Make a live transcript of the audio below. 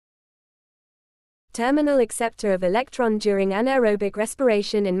Terminal acceptor of electron during anaerobic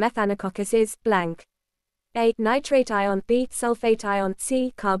respiration in Methanococcus is blank. A. Nitrate ion. B. Sulfate ion.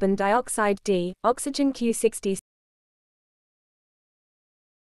 C. Carbon dioxide. D. Oxygen. Q60.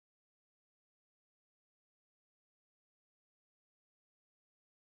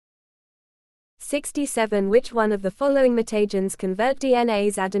 67. Which one of the following mutagens convert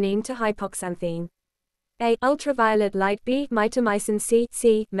DNA's adenine to hypoxanthine? A. Ultraviolet light. B. Mitomycin.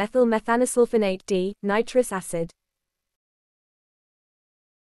 C. Methyl methanosulfonate. D. Nitrous acid.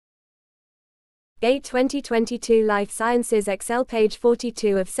 GATE 2022 Life Sciences Excel page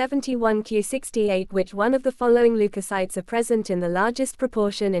 42 of 71 Q68. Which one of the following leukocytes are present in the largest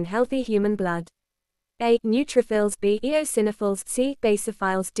proportion in healthy human blood? A. Neutrophils. B. Eosinophils. C.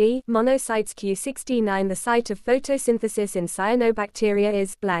 Basophiles. D. Monocytes. Q69. The site of photosynthesis in cyanobacteria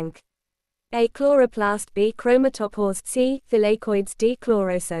is blank. A. Chloroplast. B. Chromatophores. C. Thylakoids. D.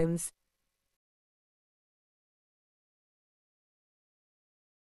 Chlorosomes.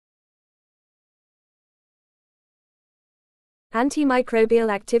 Antimicrobial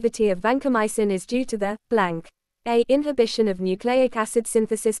activity of vancomycin is due to the blank. A. Inhibition of nucleic acid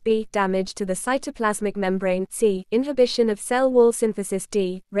synthesis. B. Damage to the cytoplasmic membrane. C. Inhibition of cell wall synthesis.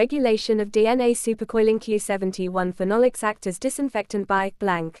 D. Regulation of DNA supercoiling. Q71. Phenolics act as disinfectant by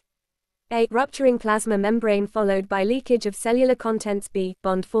blank. A. Rupturing plasma membrane followed by leakage of cellular contents. B.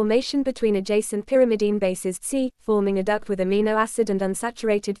 Bond formation between adjacent pyrimidine bases. C. Forming a duct with amino acid and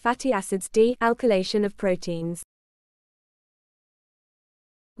unsaturated fatty acids. D. Alkylation of proteins.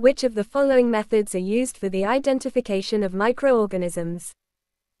 Which of the following methods are used for the identification of microorganisms?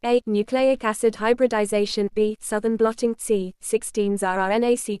 A. Nucleic acid hybridization. B. Southern blotting. C. 16's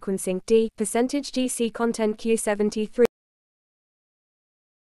rRNA sequencing. D. Percentage GC content. Q73.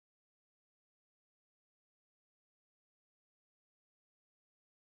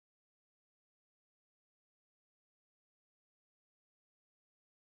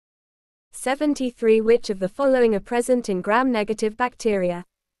 Which of the following are present in gram-negative bacteria?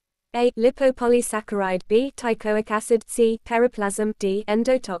 A. Lipopolysaccharide. B. Teichoic acid. C. Periplasm. D.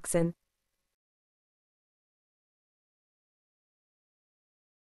 Endotoxin.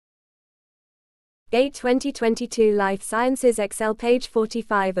 GATE 2022 Life Sciences Excel page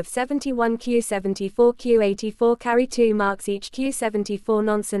 45 of 71 Q74 Q84 carry 2 marks each. Q74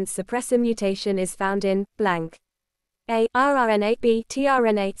 nonsense suppressor mutation is found in blank. A. rRNA. B.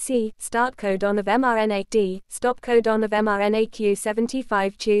 tRNA. C. Start codon of mRNA. D. Stop codon of mRNA.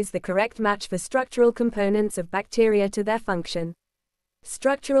 Q75. Choose the correct match for structural components of bacteria to their function.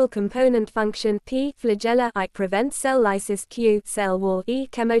 Structural component function. P. Flagella. I. Prevents cell lysis. Q. Cell wall. E.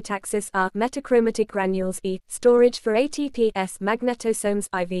 Chemotaxis. R. Metachromatic granules. E. Storage for ATP. S. Magnetosomes.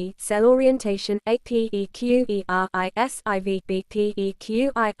 IV. Cell orientation. A. P. E. Q. E. R. I. S. IV. B. P. E.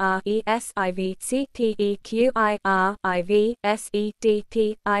 Q. I. R. E. S. IV. C. P. E. Q. I. R. IV. S. E. D.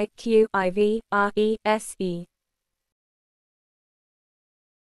 P. I. Q. IV. R. E. S. E.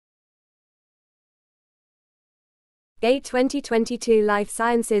 GATE 2022 Life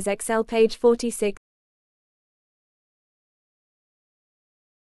Sciences Excel page 46.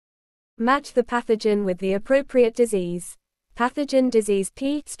 Match the pathogen with the appropriate disease. Pathogen disease.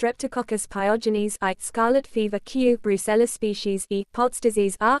 P. Streptococcus pyogenes. I. Scarlet fever. Q. Brucella species. E. Pott's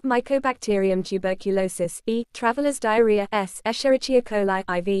disease. R. Mycobacterium tuberculosis. E. Traveler's diarrhea. S. Escherichia coli.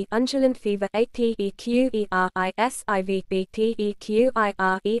 IV. Undulant fever. A. P. E. Q. E. R. I. S. IV. B. P. E. Q. I.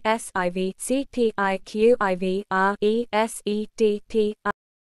 R. E. S. IV. C. P. I. Q. IV. R. E. S. E. D. P. I.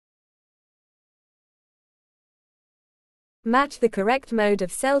 Match the correct mode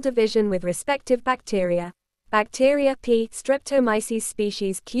of cell division with respective bacteria. Bacteria. P. Streptomyces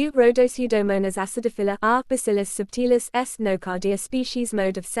species. Q. Rhodopseudomonas acidophila. R. Bacillus subtilis. S. Nocardia species.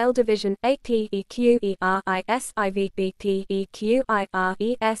 Mode of cell division. A. P. E. Q. E. R. I. S. IV. B. P. E. Q. I. R.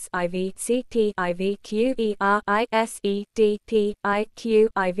 E. S. IV. C. P. IV. Q. E. R. I. S. E. D. P. I. Q.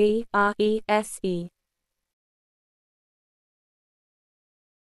 IV. R. E. S. E.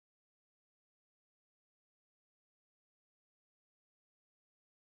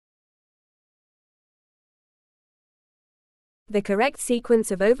 The correct sequence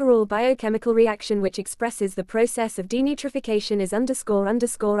of overall biochemical reaction which expresses the process of denitrification is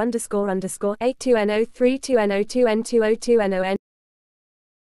 ____A2NO3 2NO2N2O2NON.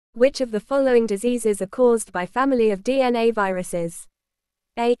 Which of the following diseases are caused by family of DNA viruses?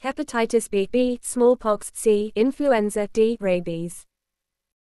 A. Hepatitis B. B. Smallpox. C. Influenza. D. Rabies.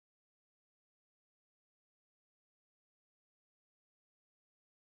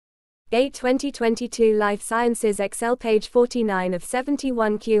 GATE 2022 Life Sciences Excel page 49 of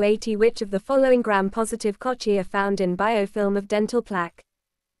 71 Q80. Which of the following gram-positive cocci are found in biofilm of dental plaque?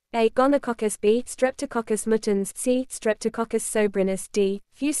 A. Gonococcus. B. Streptococcus mutans. C. Streptococcus sobrinus. D.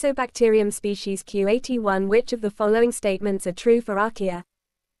 Fusobacterium species Q81. Which of the following statements are true for archaea?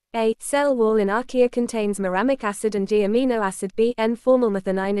 A. Cell wall in archaea contains muramic acid and D-amino acid. B.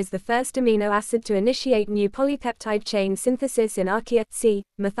 N-formylmethionine is the first amino acid to initiate new polypeptide chain synthesis in archaea. C.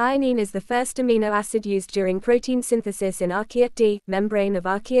 Methionine is the first amino acid used during protein synthesis in archaea. D. Membrane of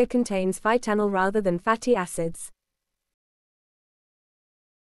archaea contains phytanol rather than fatty acids.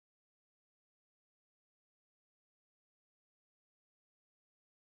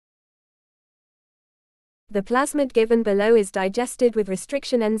 The plasmid given below is digested with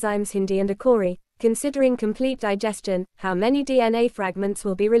restriction enzymes Hindi and Akori. Considering complete digestion, how many DNA fragments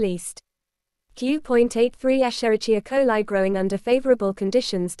will be released? Q.83 Escherichia coli growing under favorable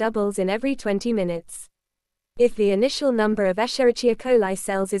conditions doubles in every 20 minutes. If the initial number of Escherichia coli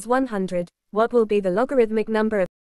cells is 100, what will be the logarithmic number of